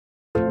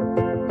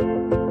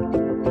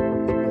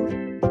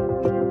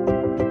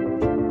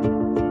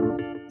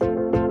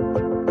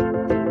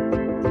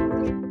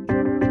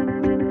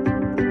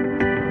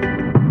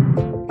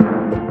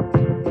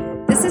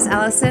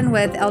Allison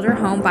with Elder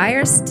Home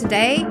Buyers.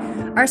 Today,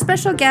 our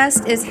special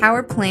guest is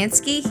Howard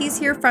Polansky. He's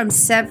here from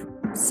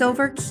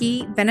Silver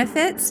Key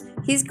Benefits.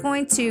 He's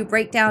going to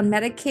break down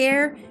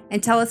Medicare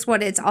and tell us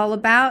what it's all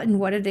about and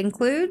what it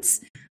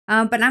includes.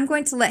 But I'm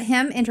going to let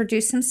him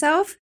introduce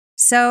himself.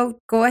 So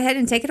go ahead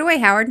and take it away,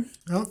 Howard.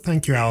 Oh,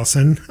 thank you,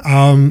 Allison.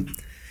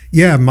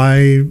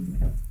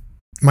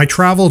 My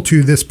travel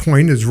to this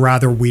point is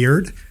rather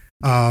weird.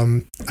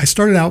 I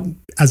started out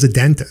as a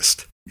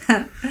dentist,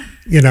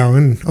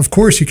 and of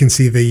course you can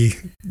see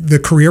the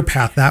career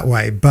path that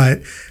way.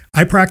 But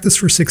I practiced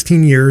for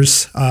 16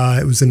 years.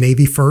 It was the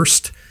Navy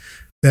first,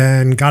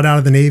 then got out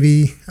of the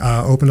Navy,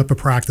 opened up a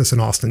practice in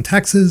Austin,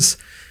 Texas.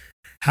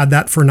 Had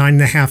that for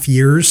 9.5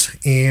 years.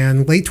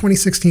 And late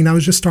 2016, I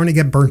was just starting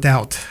to get burnt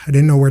out. I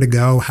didn't know where to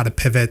go, how to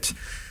pivot.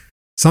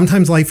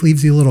 Sometimes life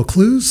leaves you little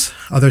clues.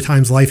 Other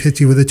times life hits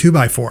you with a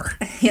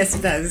 2x4. Yes,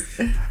 it does.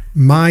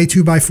 My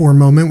 2x4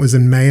 moment was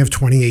in May of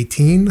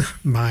 2018.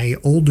 My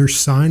older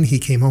son, he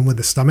came home with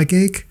a stomach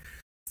ache.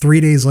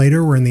 3 days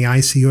later, we're in the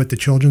ICU at the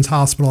Children's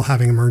Hospital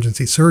having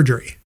emergency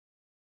surgery.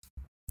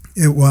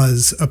 It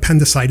was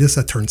appendicitis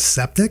that turned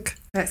septic.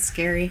 That's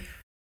scary.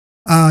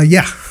 As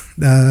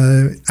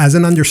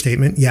an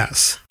understatement,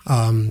 yes.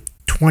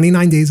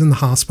 29 days in the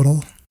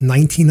hospital,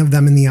 19 of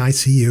them in the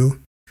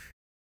ICU,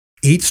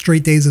 8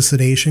 straight days of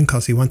sedation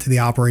because he went to the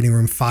operating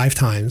room 5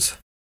 times.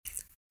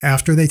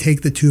 After they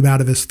take the tube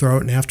out of his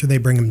throat and after they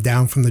bring him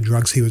down from the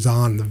drugs he was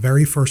on, the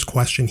very first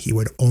question he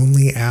would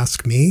only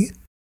ask me,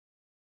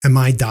 am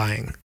I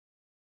dying?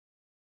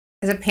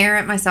 As a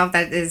parent myself,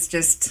 that is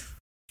just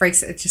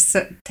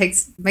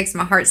makes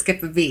my heart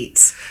skip a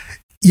beat.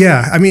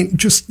 Yeah, I mean,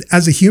 just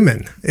as a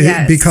human,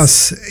 yes.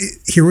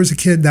 Because here was a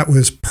kid that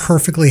was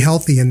perfectly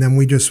healthy and then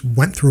we just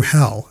went through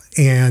hell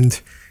and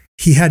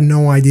he had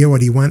no idea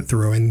what he went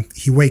through and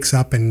he wakes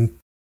up and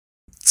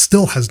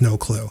still has no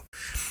clue.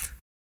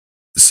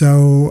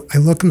 So I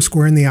look him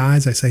square in the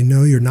eyes. I say,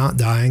 no, you're not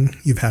dying.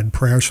 You've had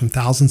prayers from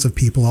thousands of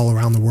people all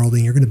around the world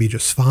and you're going to be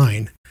just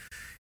fine.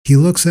 He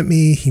looks at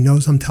me. He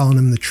knows I'm telling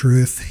him the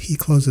truth. He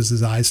closes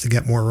his eyes to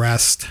get more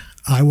rest.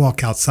 I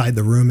walk outside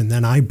the room and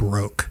then I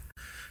broke.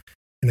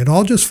 And it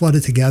all just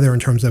flooded together in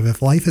terms of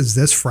if life is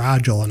this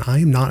fragile and I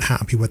am not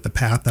happy with the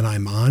path that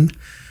I'm on,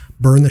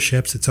 burn the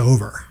ships, it's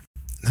over.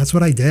 And that's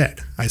what I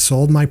did. I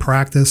sold my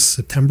practice.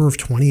 September of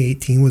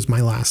 2018 was my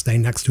last day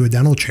next to a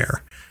dental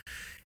chair.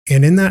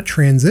 And in that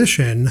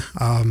transition,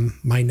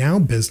 my now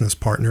business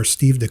partner,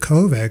 Steve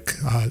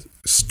Dukovic,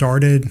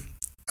 started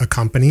a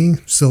company,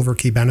 Silver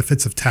Key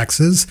Benefits of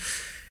Texas,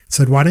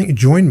 said, why don't you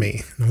join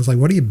me? And I was like,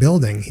 what are you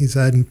building? He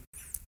said,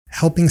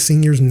 helping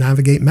seniors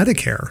navigate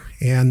Medicare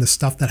and the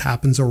stuff that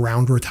happens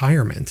around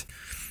retirement.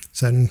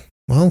 Said,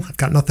 well, I've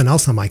got nothing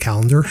else on my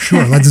calendar.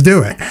 Sure, let's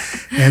do it.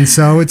 And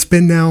so it's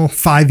been now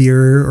 5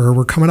 years, or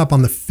we're coming up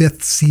on the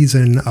 5th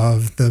season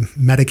of the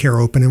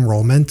Medicare open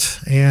enrollment.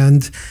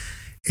 And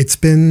it's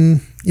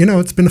been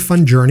a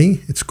fun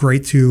journey. It's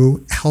great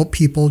to help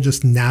people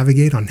just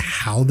navigate on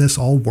how this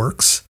all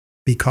works.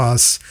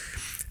 Because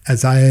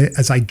as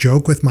I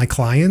joke with my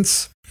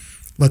clients,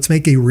 let's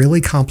make a really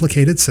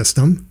complicated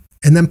system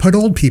and then put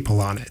old people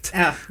on it.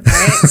 Oh,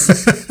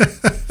 right.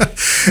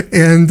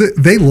 And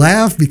they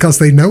laugh because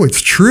they know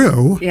it's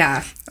true.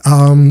 Yeah.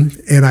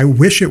 And I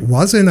wish it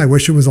wasn't. I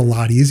wish it was a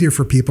lot easier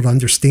for people to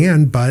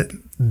understand, but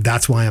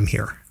that's why I'm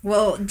here.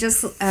 Well,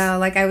 just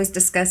like I was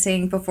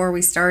discussing before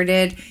we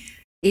started,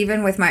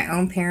 even with my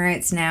own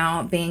parents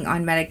now being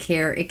on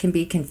Medicare, it can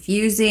be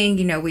confusing.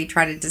 We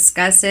try to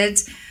discuss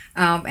it.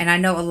 And I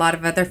know a lot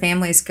of other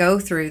families go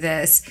through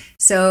this.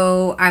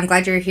 So I'm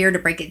glad you're here to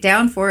break it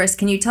down for us.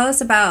 Can you tell us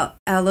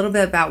a little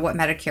bit about what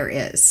Medicare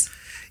is?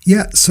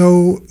 Yeah,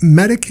 so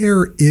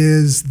Medicare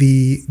is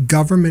the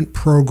government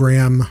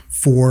program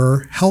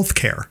for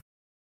healthcare.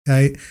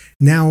 Okay.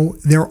 Now,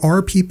 there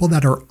are people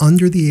that are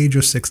under the age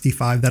of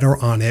 65 that are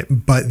on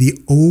it, but the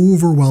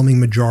overwhelming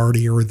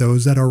majority are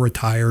those that are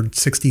retired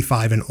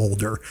 65 and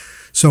older.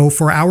 So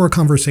for our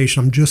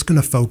conversation, I'm just going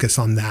to focus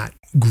on that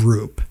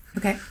group.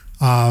 Okay.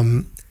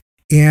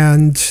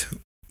 And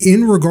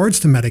in regards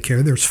to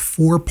Medicare, there's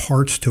 4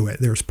 parts to it.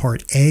 There's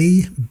part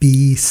A,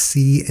 B,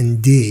 C, and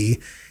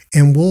D.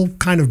 And we'll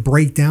kind of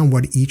break down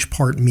what each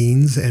part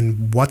means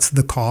and what's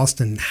the cost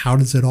and how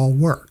does it all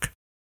work.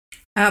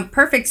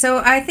 Perfect.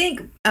 So I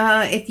think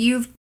if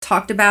you've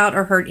talked about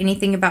or heard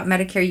anything about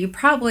Medicare, you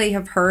probably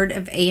have heard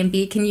of A and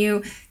B. Can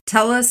you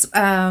tell us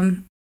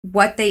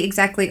what they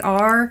exactly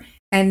are?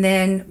 And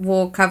then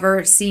we'll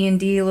cover C and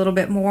D a little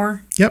bit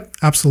more. Yep,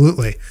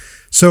 absolutely.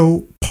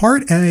 So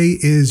part A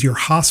is your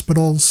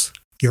hospitals,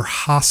 your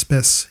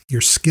hospice,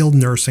 your skilled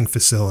nursing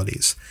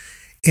facilities.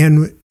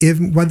 And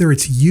whether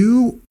it's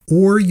you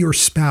or your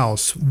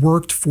spouse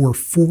worked for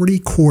 40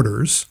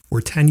 quarters or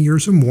 10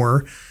 years or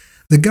more,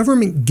 the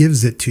government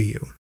gives it to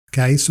you.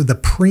 Okay, so the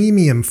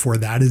premium for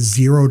that is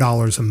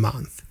 $0 a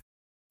month.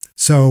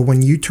 So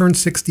when you turn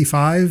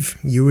 65,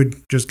 you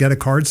would just get a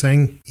card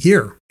saying,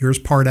 here's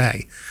part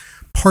A.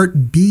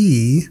 Part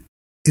B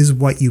is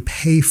what you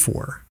pay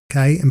for.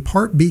 Okay, and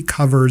part B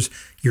covers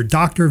your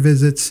doctor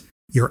visits,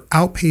 your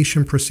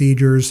outpatient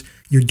procedures,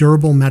 your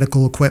durable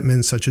medical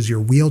equipment, such as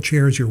your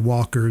wheelchairs, your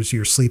walkers,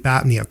 your sleep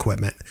apnea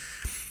equipment.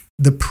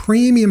 The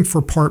premium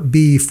for Part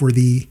B for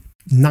the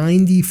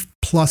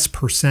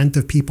 90+%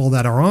 of people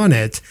that are on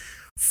it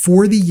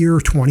for the year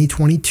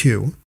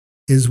 2022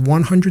 is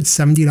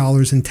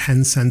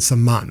 $170.10 a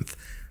month.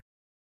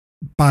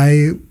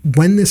 By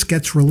when this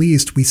gets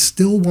released, we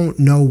still won't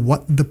know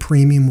what the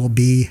premium will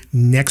be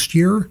next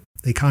year.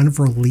 They kind of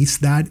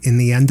released that in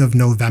the end of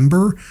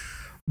November.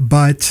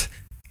 But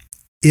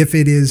if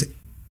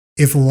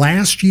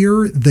last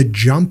year the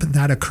jump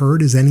that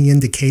occurred is any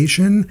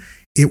indication,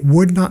 it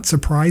would not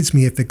surprise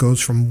me if it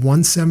goes from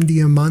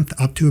 $170 a month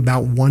up to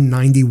about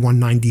 $190,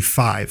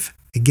 $195.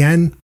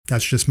 Again,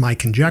 that's just my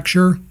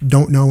conjecture.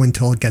 Don't know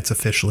until it gets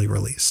officially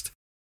released.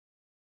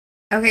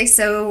 Okay,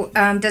 so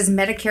does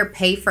Medicare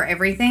pay for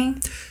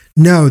everything?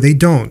 No, they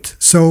don't.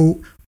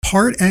 So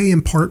Part A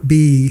and Part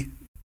B,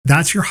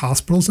 that's your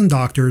hospitals and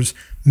doctors.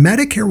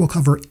 Medicare will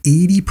cover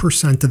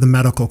 80% of the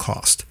medical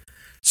cost.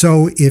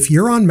 So if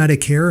you're on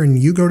Medicare and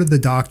you go to the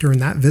doctor and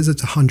that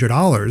visit's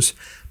 $100,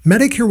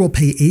 Medicare will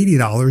pay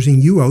 $80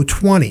 and you owe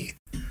 $20.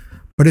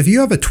 But if you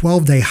have a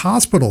 12-day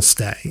hospital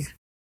stay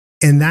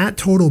and that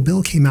total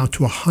bill came out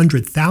to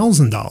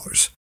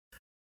 $100,000,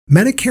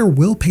 Medicare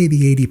will pay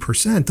the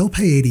 80%. They'll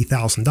pay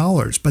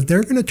 $80,000, but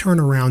they're going to turn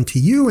around to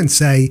you and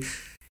say,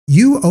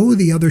 you owe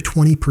the other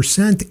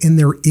 20% and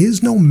there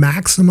is no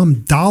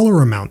maximum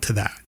dollar amount to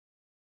that.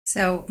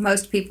 So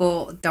most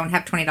people don't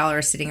have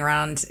 $20 sitting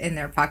around in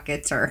their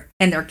pockets or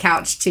in their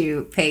couch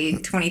to pay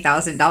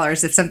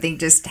 $20,000 if something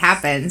just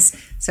happens.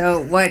 So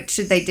what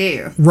should they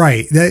do?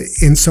 Right.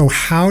 And so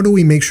how do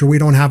we make sure we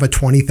don't have a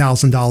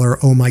 $20,000,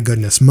 oh my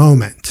goodness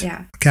moment?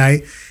 Yeah.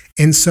 Okay.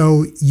 And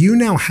so you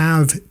now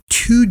have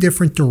two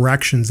different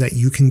directions that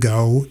you can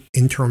go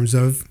in terms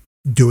of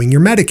doing your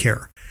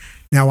Medicare.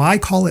 Now, I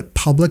call it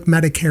public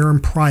Medicare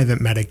and private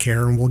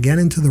Medicare, and we'll get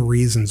into the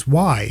reasons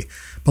why.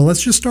 But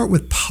let's just start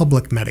with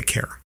public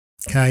Medicare,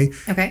 okay?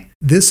 Okay.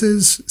 This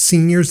is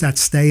seniors that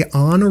stay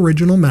on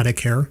original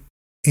Medicare,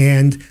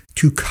 and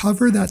to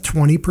cover that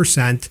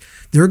 20%,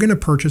 they're going to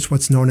purchase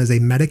what's known as a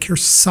Medicare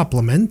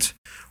supplement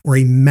or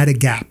a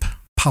Medigap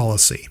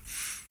policy.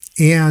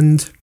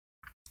 And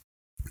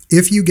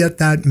if you get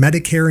that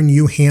Medicare and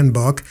You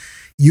handbook,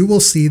 you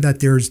will see that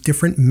there's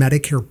different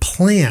Medicare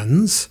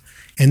plans.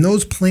 And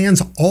those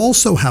plans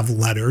also have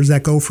letters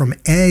that go from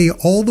A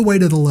all the way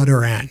to the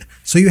letter N.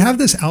 So you have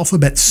this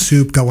alphabet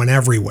soup going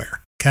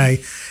everywhere,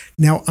 okay?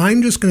 Now,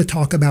 I'm just going to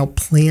talk about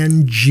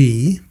Plan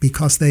G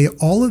because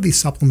all of these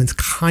supplements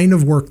kind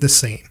of work the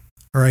same,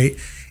 all right?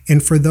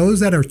 And for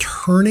those that are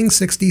turning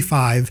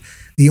 65,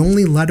 the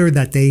only letter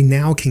that they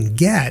now can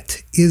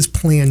get is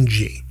Plan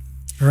G,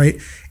 all right?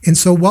 And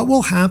so what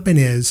will happen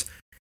is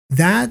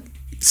that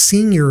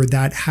senior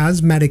that has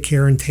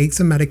Medicare and takes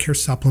a Medicare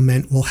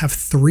supplement will have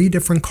 3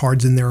 different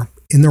cards in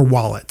their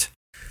wallet.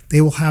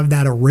 They will have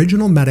that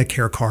original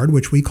Medicare card,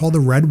 which we call the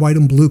red, white,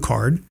 and blue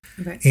card.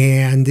 Okay.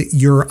 And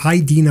your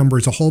ID number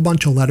is a whole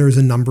bunch of letters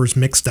and numbers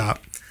mixed up.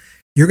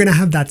 You're going to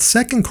have that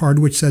second card,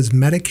 which says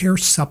Medicare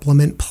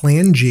Supplement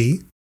Plan G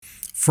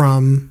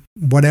from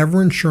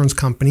whatever insurance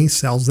company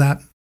sells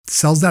that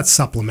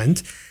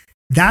supplement.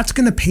 That's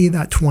going to pay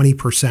that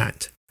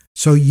 20%.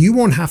 So you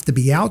won't have to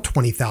be out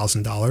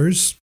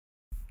 $20,000.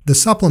 The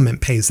supplement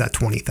pays that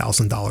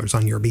 $20,000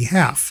 on your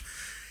behalf.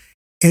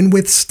 And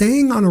with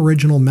staying on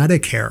original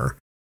Medicare,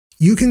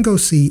 you can go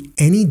see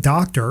any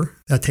doctor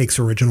that takes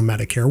original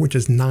Medicare, which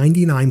is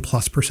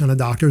 99+% of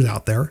doctors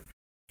out there,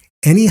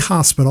 any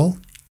hospital,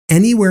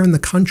 anywhere in the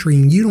country,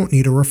 and you don't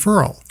need a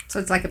referral. So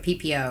it's like a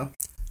PPO.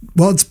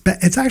 Well,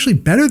 it's actually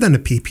better than a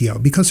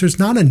PPO because there's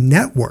not a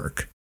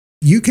network.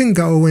 You can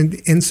go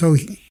and so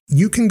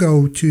you can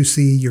go to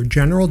see your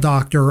general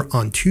doctor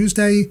on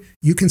Tuesday.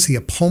 You can see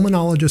a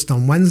pulmonologist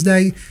on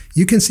Wednesday.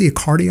 You can see a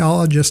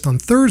cardiologist on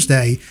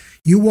Thursday.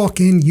 You walk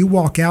in, you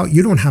walk out,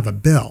 you don't have a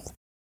bill.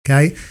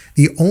 Okay.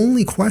 The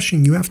only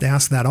question you have to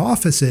ask that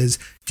office is,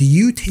 do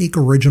you take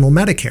original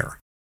Medicare?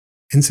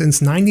 And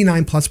since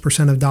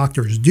 99+% of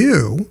doctors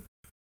do,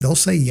 they'll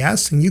say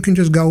yes, and you can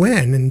just go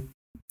in and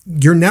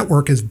your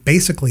network is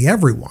basically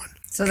everyone.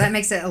 So that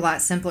makes it a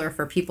lot simpler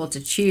for people to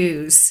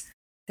choose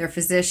their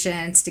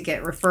physicians, to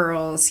get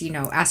referrals,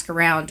 ask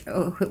around,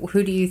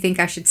 who do you think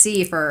I should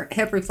see for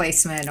hip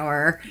replacement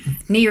or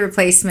knee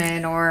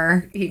replacement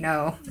or,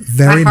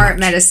 my heart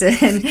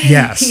medicine.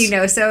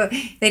 Yes. So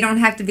they don't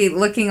have to be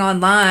looking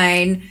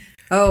online,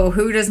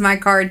 who does my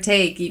card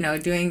take,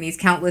 doing these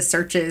countless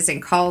searches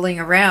and calling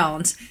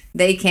around.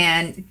 They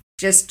can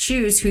just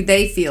choose who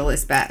they feel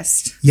is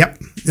best. Yep,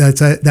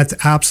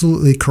 that's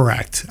absolutely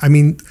correct. I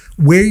mean,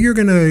 where you're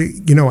going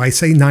to, I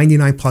say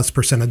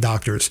 99+% of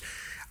doctors,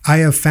 I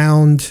have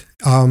found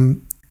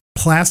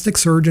plastic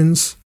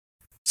surgeons,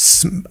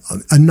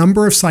 a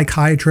number of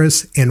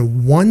psychiatrists,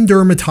 and one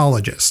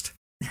dermatologist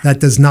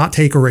that does not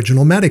take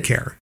original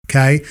Medicare,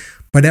 okay?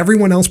 But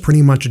everyone else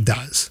pretty much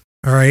does,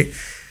 all right?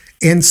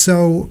 And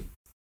so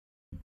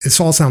this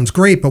all sounds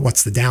great, but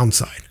what's the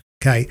downside,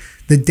 okay?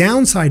 The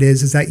downside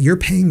is that you're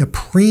paying a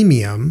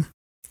premium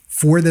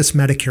for this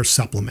Medicare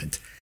supplement.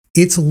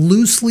 It's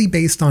loosely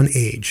based on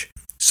age.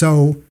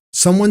 So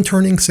someone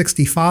turning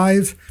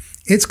 65,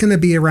 it's going to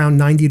be around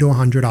 $90 to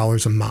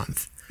 $100 a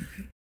month.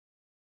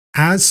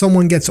 As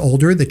someone gets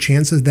older, the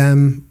chance of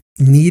them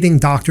needing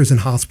doctors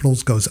and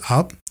hospitals goes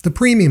up, the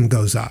premium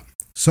goes up.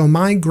 So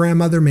my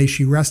grandmother, may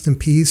she rest in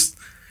peace,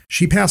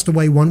 she passed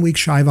away 1 week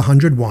shy of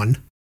 101,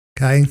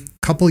 okay, a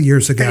couple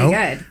years ago.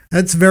 Pretty good.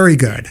 That's very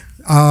good.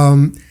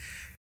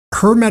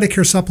 Her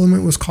Medicare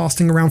supplement was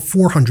costing around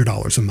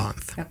 $400 a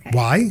month. Okay.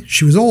 Why?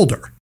 She was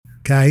older,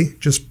 okay,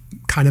 just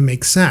kind of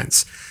makes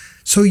sense.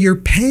 So you're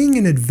paying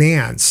in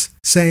advance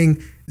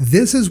saying,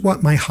 this is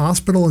what my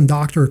hospital and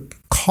doctor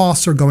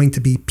costs are going to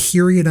be,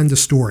 period, end of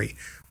story.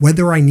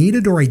 Whether I need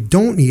it or I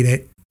don't need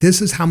it,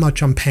 this is how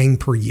much I'm paying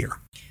per year.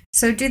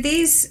 So do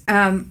these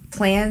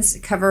plans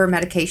cover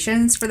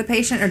medications for the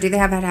patient, or do they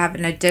have to have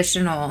an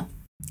additional?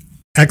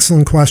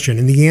 Excellent question.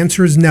 And the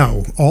answer is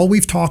no. All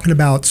we've talked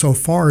about so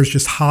far is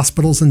just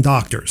hospitals and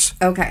doctors.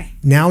 Okay.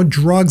 Now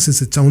drugs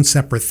is its own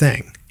separate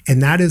thing.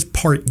 And that is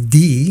Part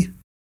D.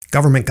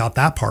 Government got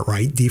that part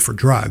right, D for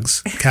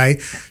drugs. Okay.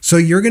 So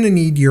you're going to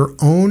need your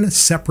own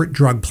separate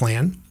drug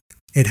plan.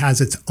 It has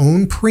its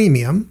own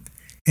premium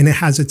and it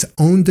has its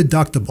own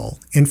deductible.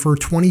 And for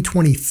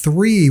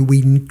 2023,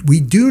 we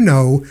do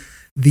know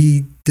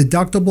the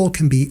deductible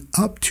can be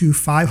up to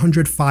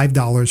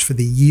 $505 for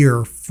the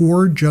year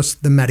for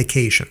just the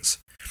medications.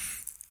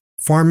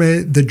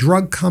 The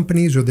drug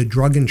companies or the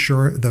drug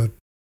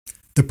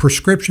the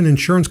prescription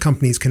insurance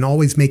companies can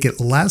always make it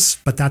less,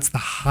 but that's the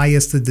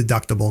highest the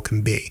deductible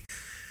can be.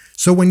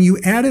 So when you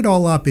add it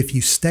all up, if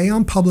you stay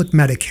on public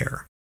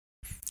Medicare,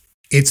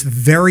 it's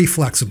very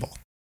flexible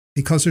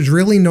because there's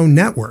really no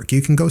network.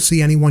 You can go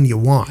see anyone you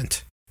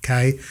want,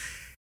 okay?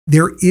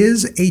 There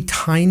is a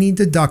tiny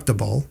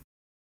deductible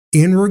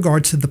in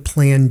regard to the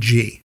Plan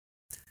G.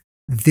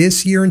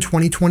 This year in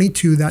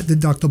 2022, that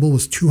deductible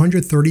was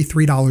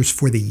 $233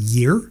 for the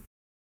year.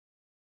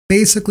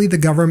 Basically, the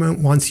government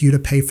wants you to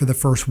pay for the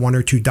first 1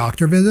 or 2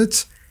 doctor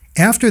visits.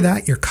 After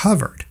that, you're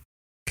covered,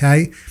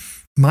 okay?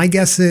 My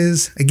guess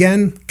is,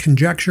 again,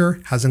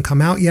 conjecture, hasn't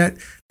come out yet,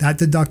 that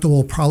deductible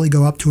will probably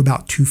go up to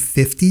about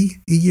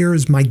 $250 a year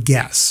is my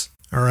guess,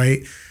 all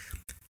right?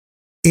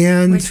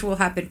 And which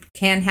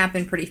can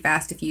happen pretty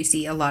fast if you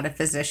see a lot of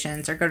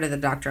physicians or go to the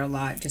doctor a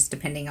lot, just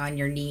depending on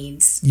your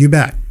needs. You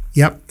bet.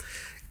 Yep.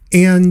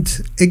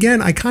 And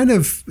again,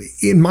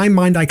 in my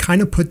mind, I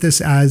kind of put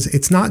this as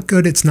it's not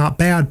good, it's not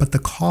bad, but the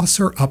costs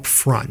are up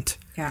front.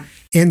 Yeah.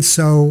 And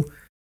so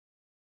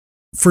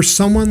for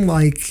someone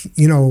like,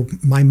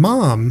 my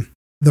mom,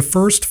 the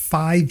first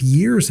 5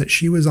 years that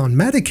she was on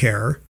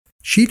Medicare,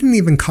 she didn't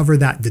even cover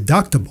that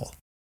deductible.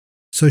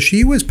 So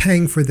she was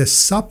paying for this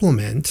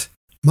supplement,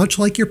 much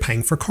like you're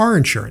paying for car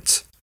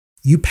insurance.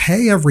 You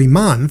pay every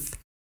month.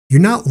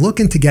 You're not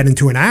looking to get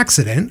into an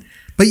accident,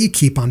 but you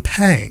keep on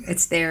paying.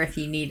 It's there if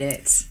you need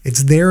it.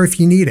 It's there if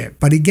you need it.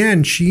 But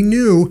again, she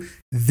knew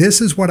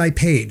this is what I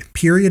paid,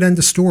 period, end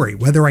of story,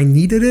 whether I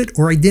needed it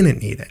or I didn't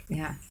need it.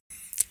 Yeah.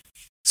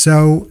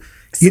 So,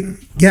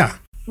 yeah.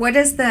 What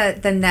is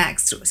the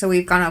next? So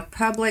we've gone off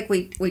public.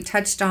 We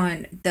touched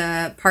on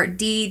the Part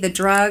D, the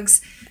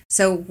drugs.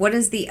 So what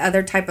is the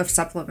other type of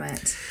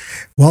supplement?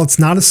 Well, it's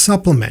not a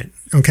supplement,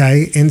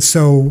 okay? And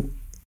so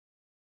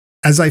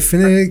as I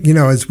finish,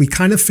 as we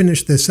kind of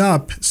finish this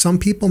up, some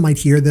people might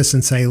hear this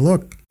and say,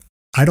 look,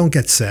 I don't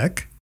get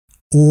sick,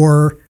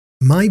 or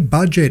my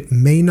budget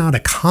may not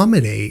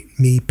accommodate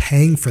me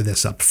paying for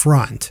this up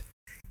front.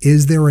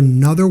 Is there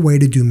another way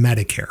to do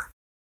Medicare?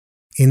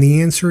 And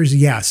the answer is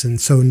yes. And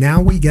so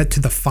now we get to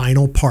the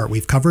final part.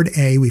 We've covered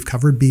A, we've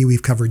covered B,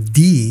 we've covered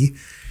D.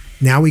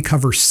 Now we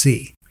cover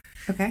C.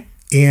 Okay.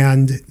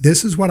 And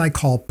this is what I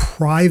call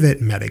private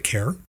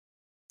Medicare.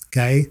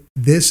 Okay.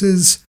 This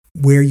is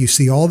where you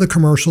see all the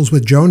commercials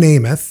with Joe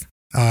Namath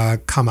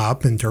come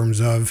up in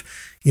terms of,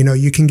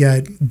 you can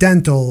get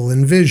dental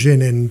and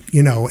vision and,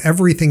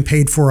 everything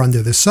paid for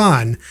under the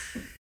sun.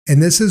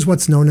 And this is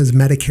what's known as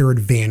Medicare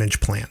Advantage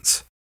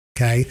plans.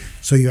 Okay.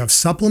 So you have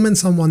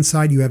supplements on one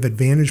side, you have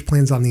Advantage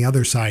plans on the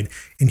other side.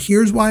 And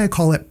here's why I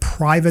call it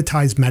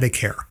privatized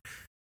Medicare.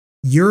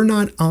 You're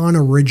not on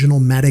original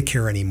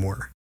Medicare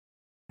anymore.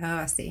 Oh,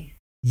 I see.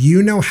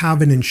 You now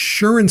have an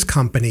insurance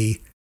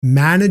company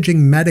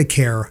managing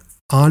Medicare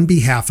on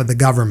behalf of the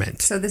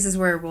government. So this is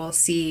where we'll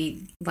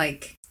see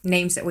like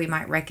names that we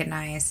might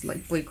recognize,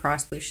 like Blue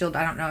Cross Blue Shield.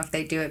 I don't know if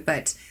they do it,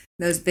 but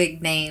those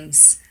big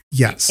names,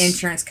 yes,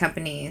 insurance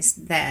companies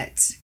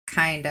that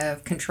kind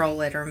of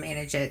control it or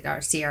manage it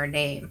or see our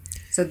name.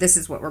 So this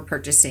is what we're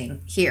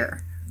purchasing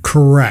here.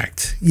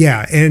 Correct.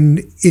 Yeah. And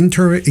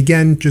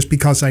again, just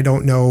because I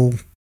don't know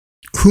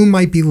who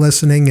might be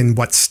listening and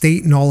what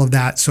state and all of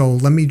that. So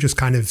let me just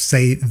kind of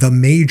say the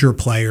major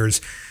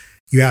players.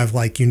 You have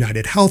like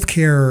United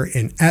Healthcare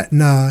and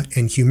Aetna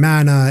and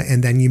Humana,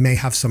 and then you may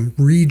have some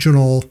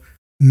regional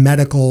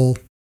medical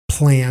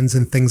plans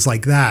and things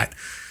like that.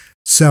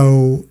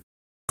 So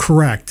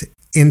correct.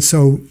 And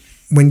so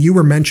when you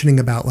were mentioning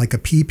about like a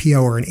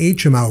PPO or an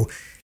HMO,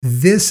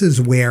 this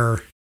is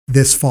where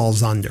this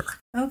falls under.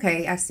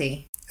 Okay, I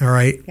see. All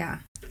right. Yeah.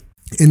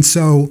 And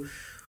so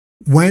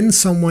when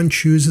someone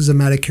chooses a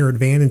Medicare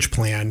Advantage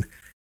plan,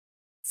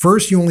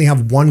 first, you only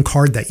have one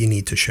card that you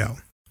need to show.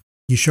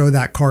 You show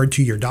that card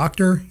to your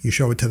doctor, you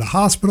show it to the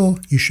hospital,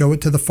 you show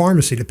it to the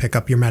pharmacy to pick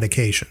up your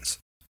medications.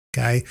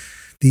 Okay.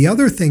 The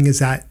other thing is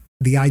that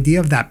the idea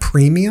of that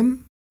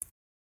premium,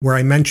 where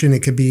I mentioned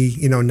it could be,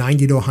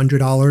 $90 to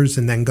 $100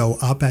 and then go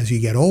up as you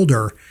get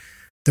older,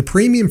 the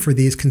premium for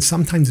these can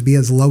sometimes be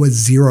as low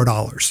as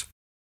 $0.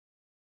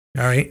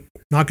 All right.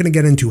 Not going to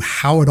get into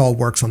how it all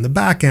works on the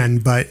back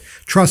end, but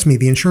trust me,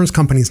 the insurance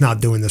company's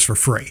not doing this for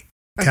free.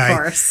 Okay? Of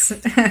course.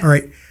 All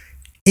right.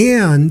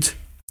 And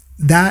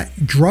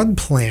that drug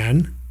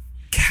plan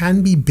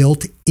can be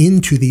built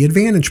into the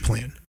Advantage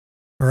plan.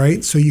 All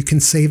right. So you can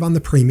save on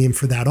the premium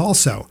for that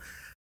also.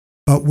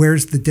 But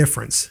where's the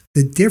difference?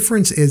 The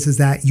difference is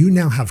that you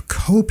now have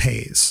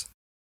copays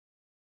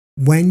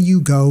when you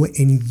go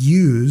and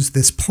use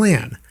this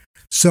plan.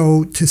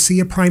 So to see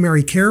a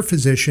primary care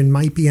physician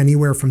might be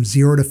anywhere from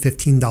 $0 to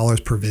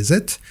 $15 per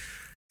visit.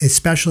 A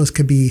specialist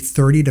could be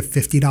 $30 to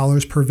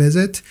 $50 per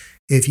visit.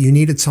 If you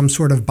needed some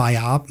sort of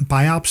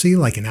biopsy,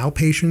 like an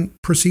outpatient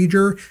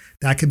procedure,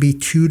 that could be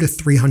 $200 to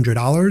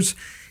 $300.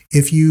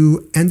 If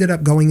you ended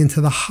up going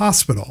into the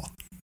hospital,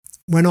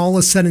 when all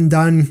is said and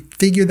done,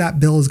 figure that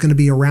bill is going to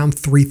be around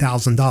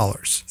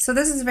 $3,000. So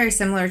this is very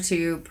similar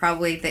to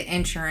probably the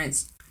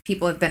insurance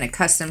people have been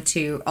accustomed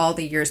to all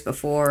the years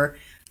before,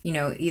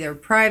 either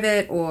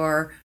private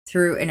or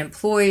through an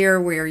employer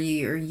where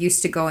you're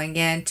used to going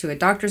in to a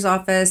doctor's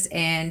office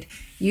and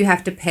you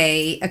have to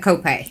pay a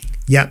copay.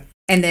 Yep.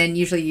 And then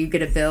usually you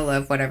get a bill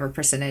of whatever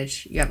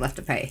percentage you have left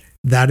to pay.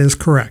 That is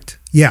correct.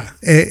 Yeah.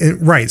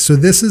 Right. So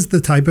this is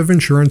the type of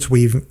insurance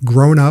we've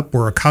grown up,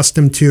 we're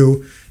accustomed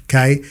to.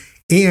 Okay.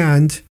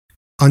 And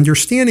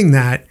understanding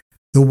that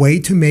the way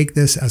to make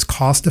this as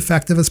cost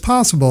effective as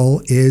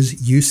possible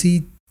is you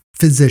see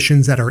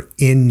physicians that are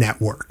in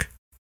network.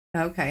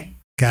 Okay.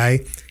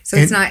 Okay. So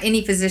it's not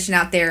any physician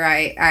out there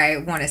I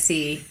want to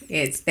see.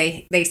 It's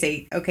they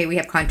say, okay, we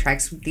have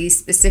contracts with these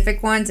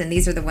specific ones and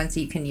these are the ones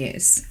you can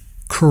use.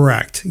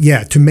 Correct.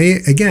 Yeah.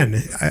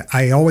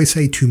 I always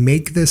say to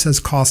make this as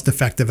cost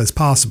effective as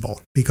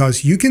possible,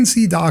 because you can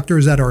see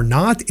doctors that are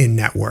not in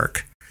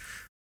network,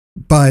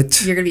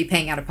 but you're going to be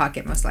paying out of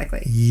pocket most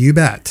likely. You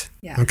bet.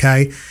 Yeah.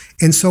 Okay.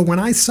 And so when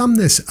I sum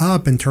this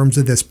up in terms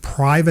of this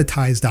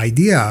privatized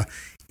idea,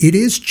 it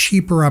is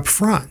cheaper up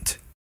front,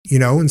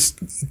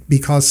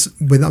 because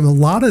with a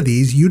lot of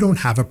these, you don't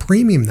have a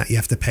premium that you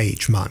have to pay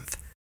each month.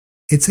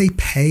 It's a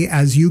pay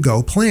as you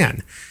go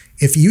plan.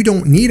 If you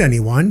don't need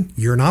anyone,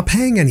 you're not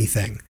paying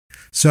anything.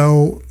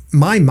 So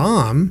my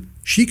mom,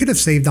 she could have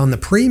saved on the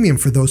premium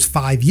for those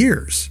 5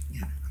 years.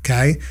 Yeah.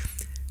 Okay.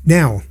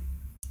 Now,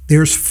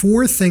 there's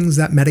 4 things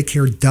that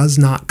Medicare does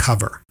not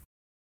cover.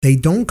 They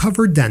don't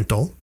cover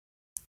dental.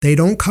 They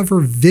don't cover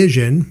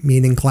vision,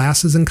 meaning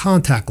glasses and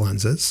contact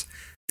lenses.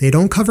 They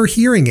don't cover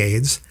hearing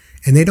aids,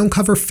 and they don't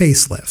cover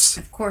facelifts.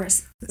 Of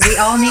course. We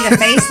all need a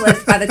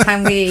facelift by the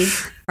time we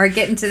are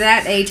getting to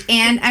that age.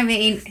 And I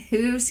mean,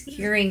 who's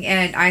hearing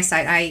and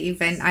eyesight?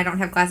 I don't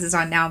have glasses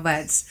on now,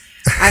 but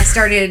I've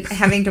started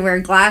having to wear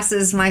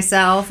glasses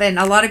myself. And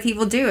a lot of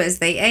people do as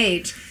they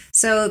age.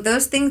 So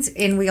those things,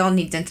 and we all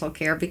need dental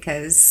care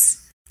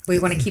because we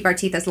want to keep our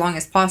teeth as long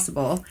as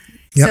possible.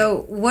 Yep.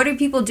 So what do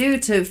people do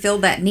to fill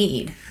that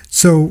need?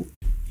 So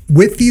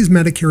with these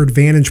Medicare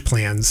Advantage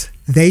plans,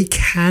 they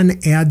can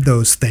add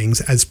those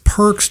things as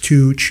perks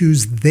to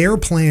choose their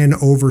plan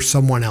over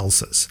someone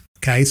else's.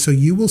 Okay, so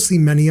you will see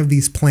many of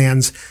these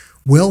plans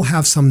will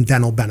have some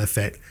dental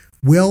benefit,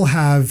 will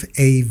have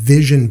a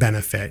vision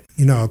benefit,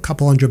 a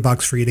couple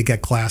 $100 for you to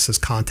get glasses,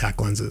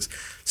 contact lenses,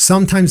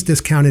 sometimes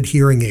discounted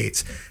hearing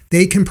aids.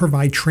 They can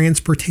provide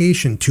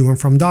transportation to and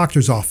from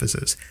doctor's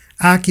offices,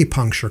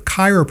 acupuncture,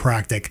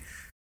 chiropractic.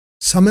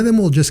 Some of them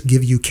will just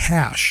give you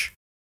cash.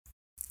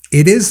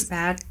 It is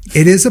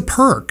a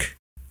perk,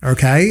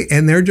 okay?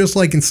 And they're just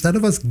like, instead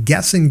of us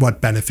guessing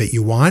what benefit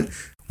you want,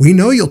 we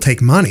know you'll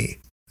take money,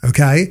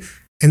 okay?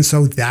 And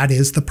so that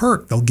is the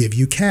perk. They'll give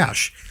you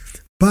cash.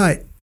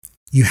 But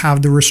you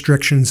have the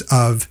restrictions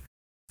of,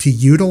 to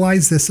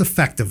utilize this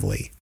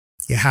effectively,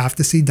 you have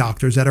to see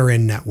doctors that are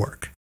in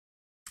network.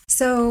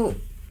 So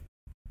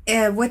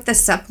with the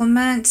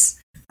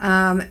supplements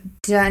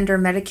under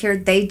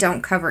Medicare, they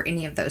don't cover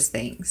any of those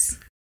things.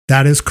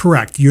 That is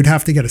correct. You'd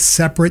have to get a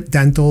separate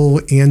dental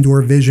and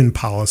or vision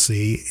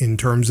policy in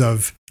terms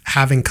of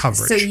having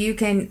coverage. So you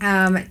can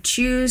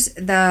choose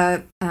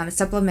the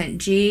supplement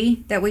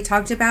G that we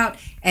talked about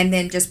and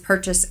then just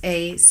purchase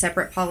a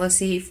separate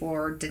policy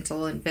for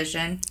dental and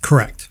vision.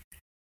 Correct.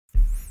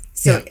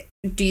 So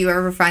do you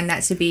ever find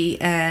that to be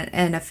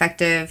an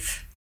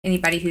effective,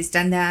 anybody who's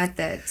done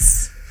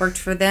that's worked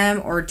for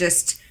them, or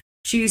just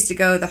choose to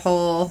go the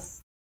whole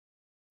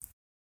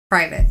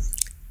private?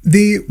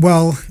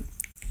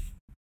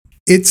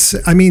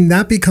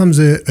 That becomes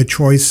a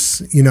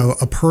choice,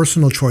 a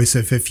personal choice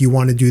if you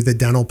want to do the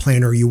dental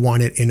plan or you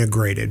want it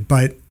integrated.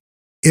 But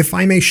if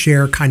I may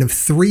share kind of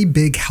three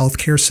big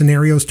healthcare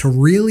scenarios to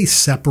really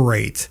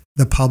separate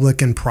the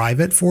public and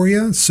private for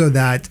you so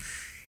that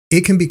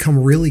it can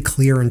become really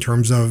clear in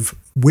terms of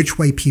which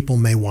way people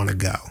may want to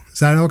go. Is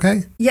that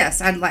okay?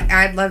 Yes, I'd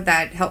love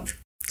that. Help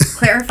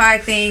clarify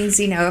things,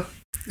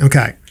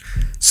 Okay.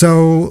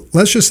 So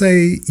let's just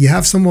say you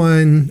have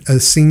someone, a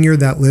senior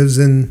that lives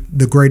in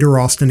the greater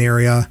Austin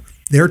area.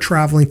 They're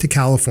traveling to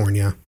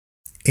California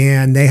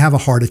and they have a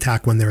heart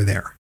attack when they're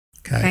there.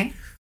 Okay.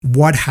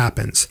 What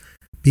happens?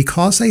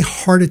 Because a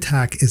heart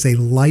attack is a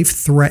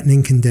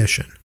life-threatening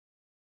condition,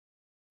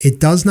 it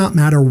does not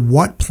matter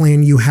what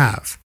plan you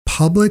have,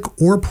 public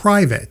or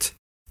private,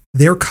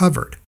 they're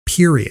covered,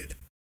 period.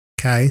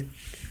 Okay.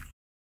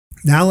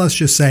 Now let's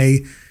just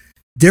say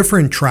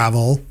different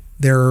travel.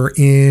 They're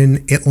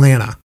in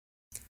Atlanta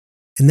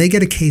and they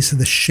get a case of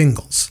the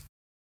shingles.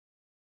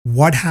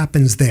 What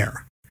happens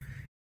there?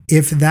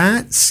 If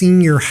that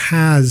senior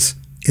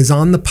is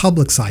on the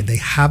public side, they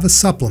have a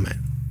supplement.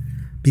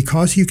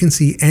 Because you can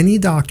see any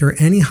doctor,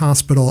 any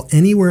hospital,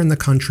 anywhere in the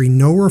country,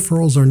 no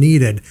referrals are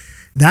needed,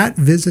 that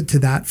visit to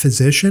that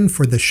physician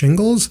for the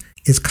shingles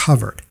is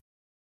covered.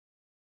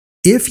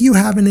 If you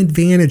have an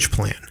Advantage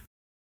plan,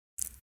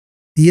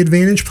 the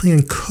Advantage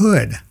plan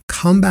could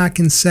come back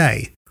and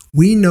say,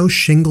 we know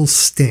shingles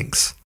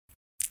stinks.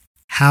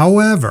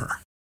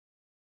 However,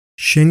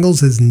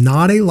 shingles is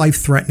not a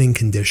life-threatening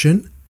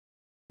condition.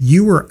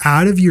 You were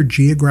out of your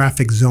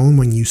geographic zone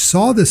when you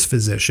saw this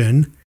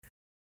physician.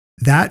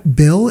 That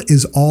bill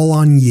is all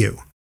on you.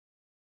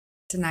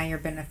 Deny your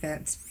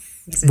benefits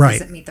because it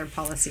doesn't meet their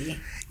policy.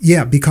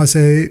 Yeah, because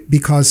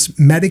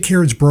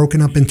Medicare is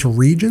broken up into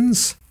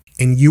regions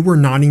and you were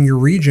not in your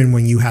region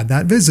when you had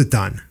that visit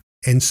done.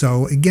 And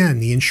so again,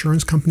 the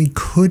insurance company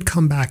could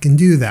come back and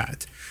do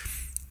that.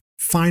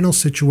 Final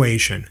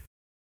situation.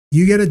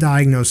 You get a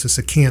diagnosis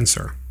of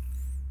cancer.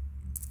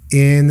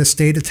 In the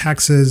state of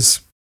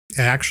Texas,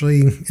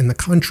 actually in the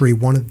country,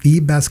 one of the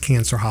best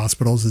cancer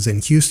hospitals is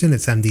in Houston.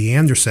 It's MD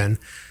Anderson.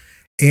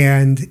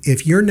 And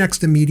if your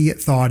next immediate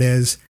thought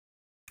is,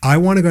 I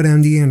want to go to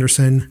MD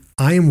Anderson,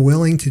 I am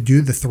willing to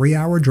do the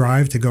 3-hour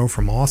drive to go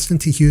from Austin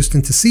to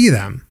Houston to see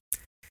them.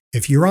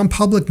 If you're on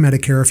public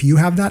Medicare, if you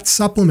have that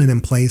supplement in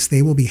place,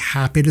 they will be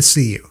happy to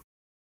see you.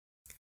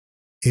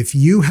 If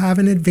you have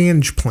an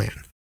Advantage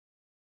plan,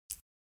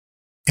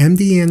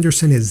 MD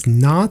Anderson is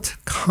not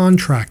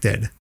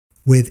contracted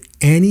with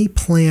any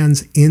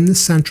plans in the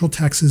Central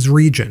Texas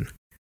region.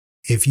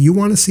 If you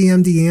want to see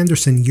MD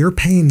Anderson, you're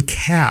paying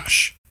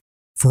cash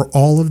for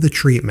all of the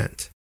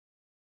treatment.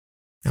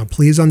 Now,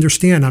 please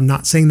understand, I'm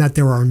not saying that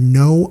there are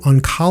no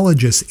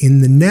oncologists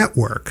in the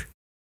network.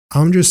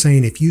 I'm just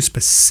saying if you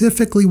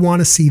specifically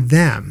want to see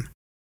them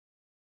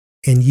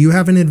and you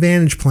have an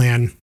Advantage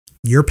plan,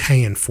 you're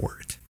paying for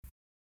it.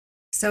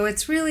 So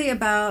it's really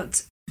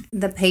about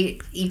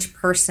each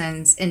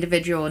person's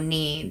individual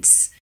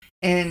needs.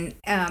 And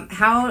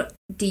how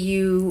do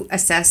you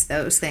assess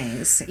those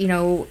things?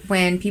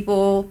 When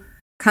people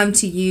come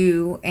to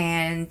you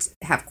and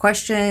have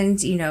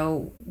questions,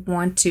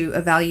 want to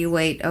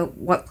evaluate,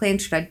 what plan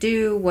should I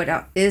do?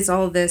 What is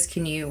all of this?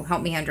 Can you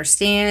help me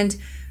understand?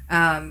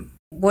 How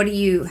do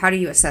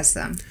you assess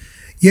them?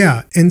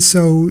 Yeah. And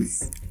so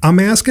I'm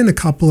asking a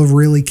couple of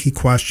really key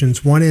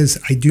questions. One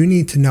is I do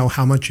need to know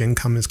how much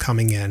income is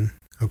coming in,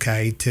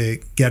 okay, to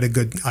get a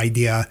good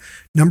idea.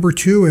 Number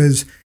two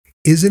is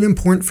it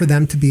important for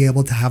them to be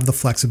able to have the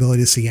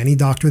flexibility to see any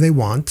doctor they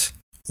want,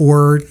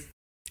 or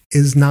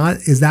is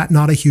that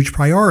not a huge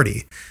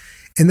priority?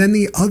 And then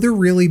the other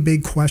really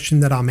big question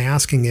that I'm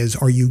asking is,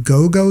 are you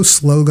go,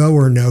 slow go,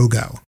 or no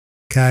go?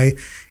 Okay.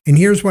 And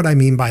here's what I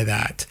mean by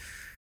that.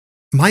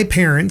 My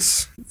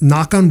parents,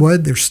 knock on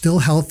wood, they're still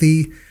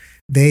healthy.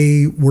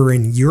 They were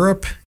in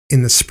Europe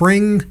in the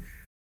spring.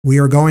 We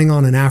are going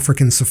on an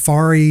African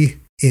safari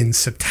in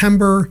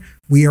September.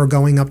 We are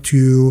going up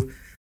to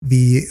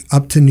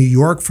New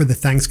York for the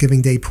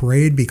Thanksgiving Day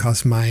parade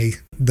because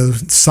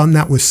the son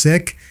that was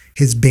sick,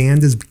 his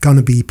band is going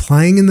to be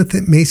playing in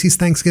the Macy's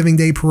Thanksgiving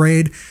Day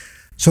parade.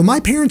 So my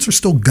parents are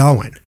still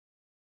going.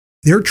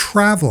 They're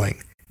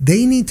traveling.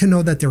 They need to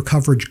know that their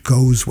coverage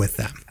goes with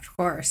them. Of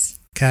course.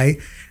 Okay.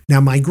 Now,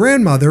 my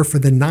grandmother, for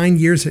the 9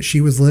 years that she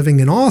was living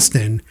in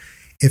Austin,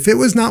 if it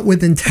was not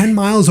within 10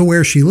 miles of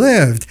where she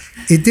lived,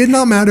 it did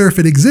not matter if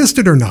it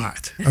existed or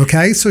not.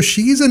 Okay. So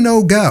she's a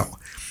no-go.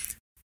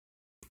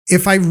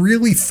 If I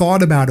really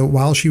thought about it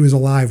while she was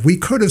alive, we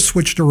could have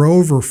switched her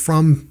over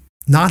from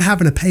not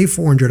having to pay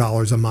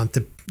 $400 a month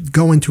to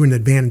go into an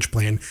Advantage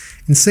plan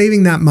and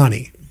saving that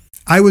money.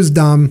 I was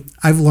dumb.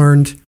 I've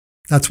learned.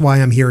 That's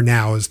why I'm here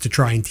now, is to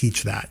try and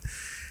teach that.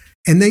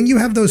 And then you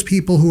have those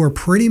people who are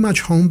pretty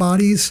much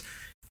homebodies.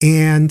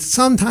 And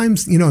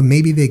sometimes,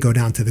 maybe they go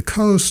down to the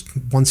coast.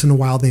 Once in a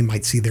while, they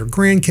might see their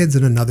grandkids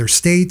in another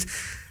state.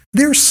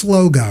 They're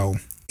slow go.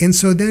 And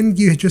so then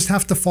you just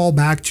have to fall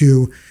back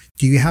to,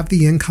 do you have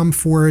the income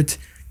for it?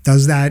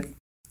 Does that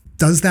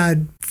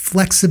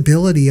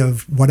flexibility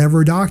of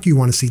whatever doctor you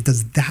want to see,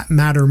 does that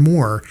matter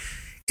more?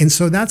 And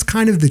so that's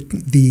kind of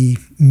the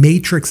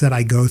matrix that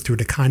I go through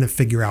to kind of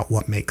figure out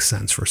what makes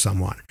sense for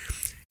someone.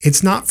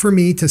 It's not for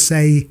me to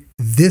say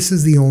this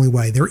is the only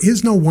way. There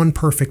is no one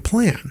perfect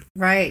plan.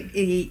 Right.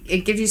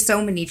 It gives you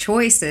so many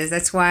choices.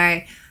 That's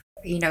why,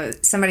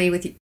 somebody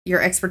with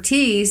your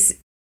expertise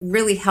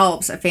really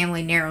helps a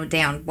family narrow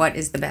down what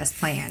is the best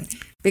plan,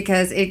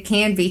 because it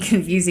can be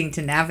confusing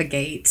to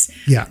navigate.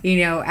 Yeah.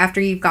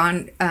 After you've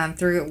gone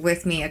through it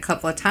with me a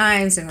couple of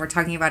times and we're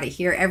talking about it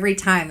here, every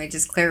time it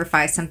just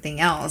clarifies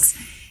something else.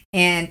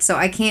 And so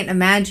I can't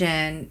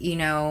imagine,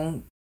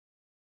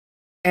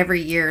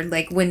 every year,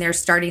 like when they're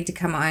starting to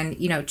come on,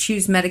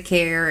 choose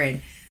Medicare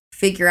and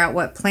figure out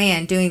what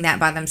plan, doing that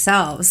by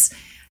themselves.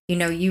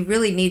 You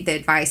really need the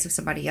advice of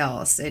somebody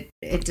else. It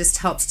just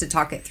helps to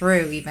talk it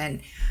through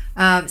even.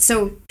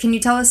 So can you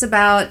tell us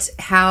about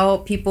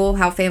how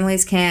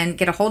families can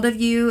get a hold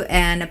of you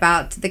and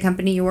about the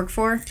company you work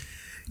for?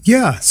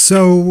 Yeah.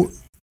 So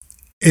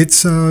it's,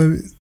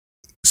 so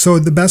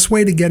the best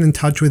way to get in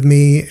touch with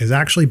me is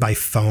actually by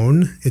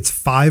phone. It's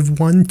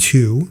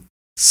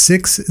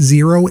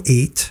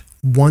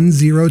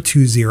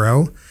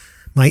 512-608-1020.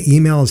 My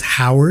email is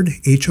Howard,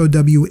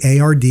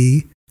 Howard,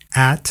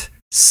 at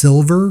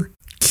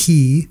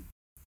silverkey,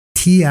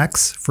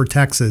 TX for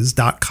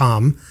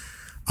Texas.com.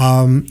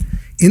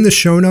 In the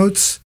show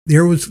notes,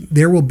 there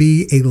will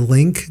be a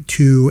link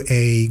to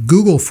a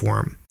Google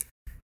form.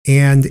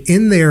 And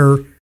in there,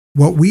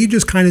 what we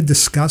just kind of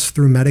discussed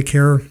through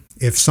Medicare,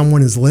 if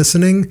someone is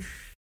listening,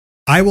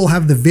 I will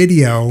have the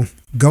video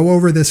go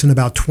over this in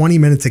about 20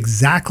 minutes,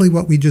 exactly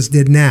what we just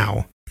did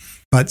now.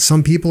 But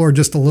some people are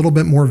just a little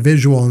bit more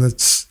visual, and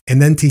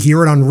then to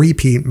hear it on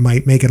repeat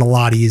might make it a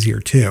lot easier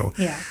too.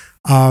 Yeah.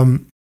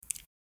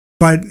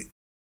 But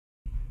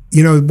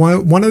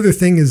one other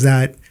thing is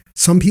that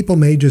some people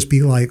may just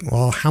be like,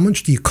 well, how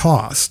much do you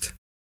cost?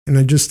 And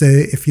I just,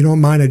 if you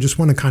don't mind, I just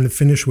want to kind of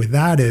finish with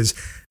that is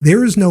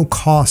there is no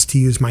cost to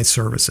use my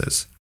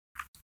services.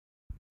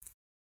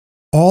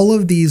 All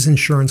of these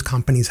insurance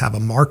companies have a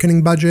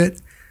marketing budget.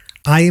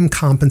 I am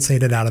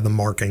compensated out of the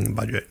marketing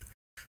budget.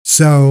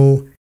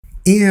 So,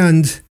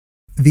 and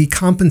the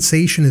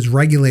compensation is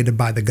regulated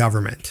by the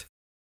government.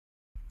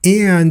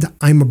 And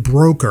I'm a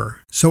broker.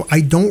 So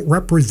I don't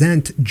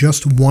represent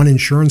just one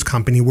insurance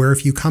company where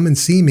if you come and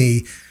see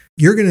me,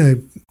 you're going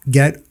to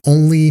get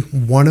only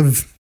one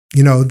of,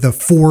 the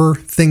four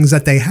things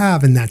that they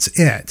have, and that's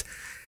it.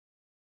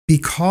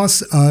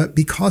 Because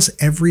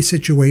every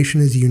situation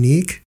is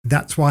unique,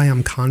 that's why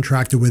I'm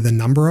contracted with a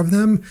number of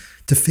them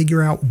to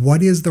figure out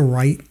what is the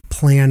right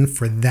plan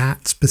for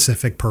that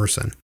specific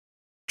person.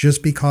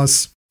 Just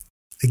because,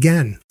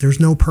 again,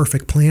 there's no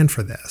perfect plan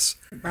for this.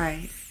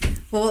 Right.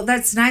 Well,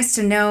 that's nice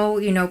to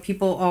know.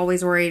 People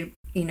always worry,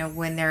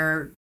 when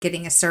they're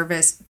getting a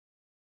service,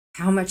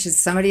 how much is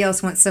somebody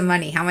else wants some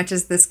money? How much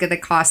is this going to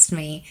cost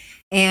me?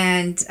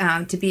 And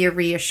to be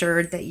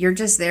reassured that you're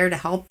just there to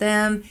help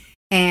them,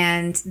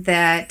 and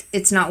that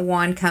it's not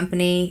one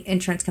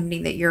insurance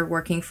company that you're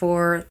working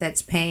for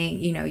that's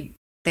paying,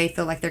 they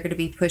feel like they're going to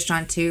be pushed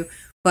onto,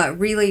 but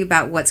really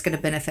about what's going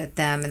to benefit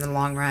them in the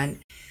long run.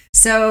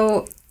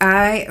 So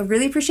I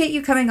really appreciate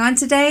you coming on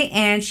today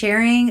and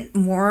sharing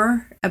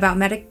more about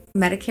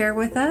Medicare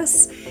with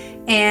us.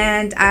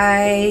 And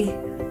I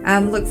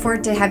look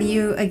forward to having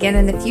you again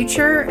in the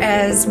future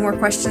as more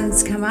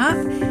questions come up.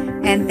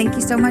 And thank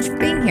you so much for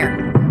being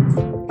here.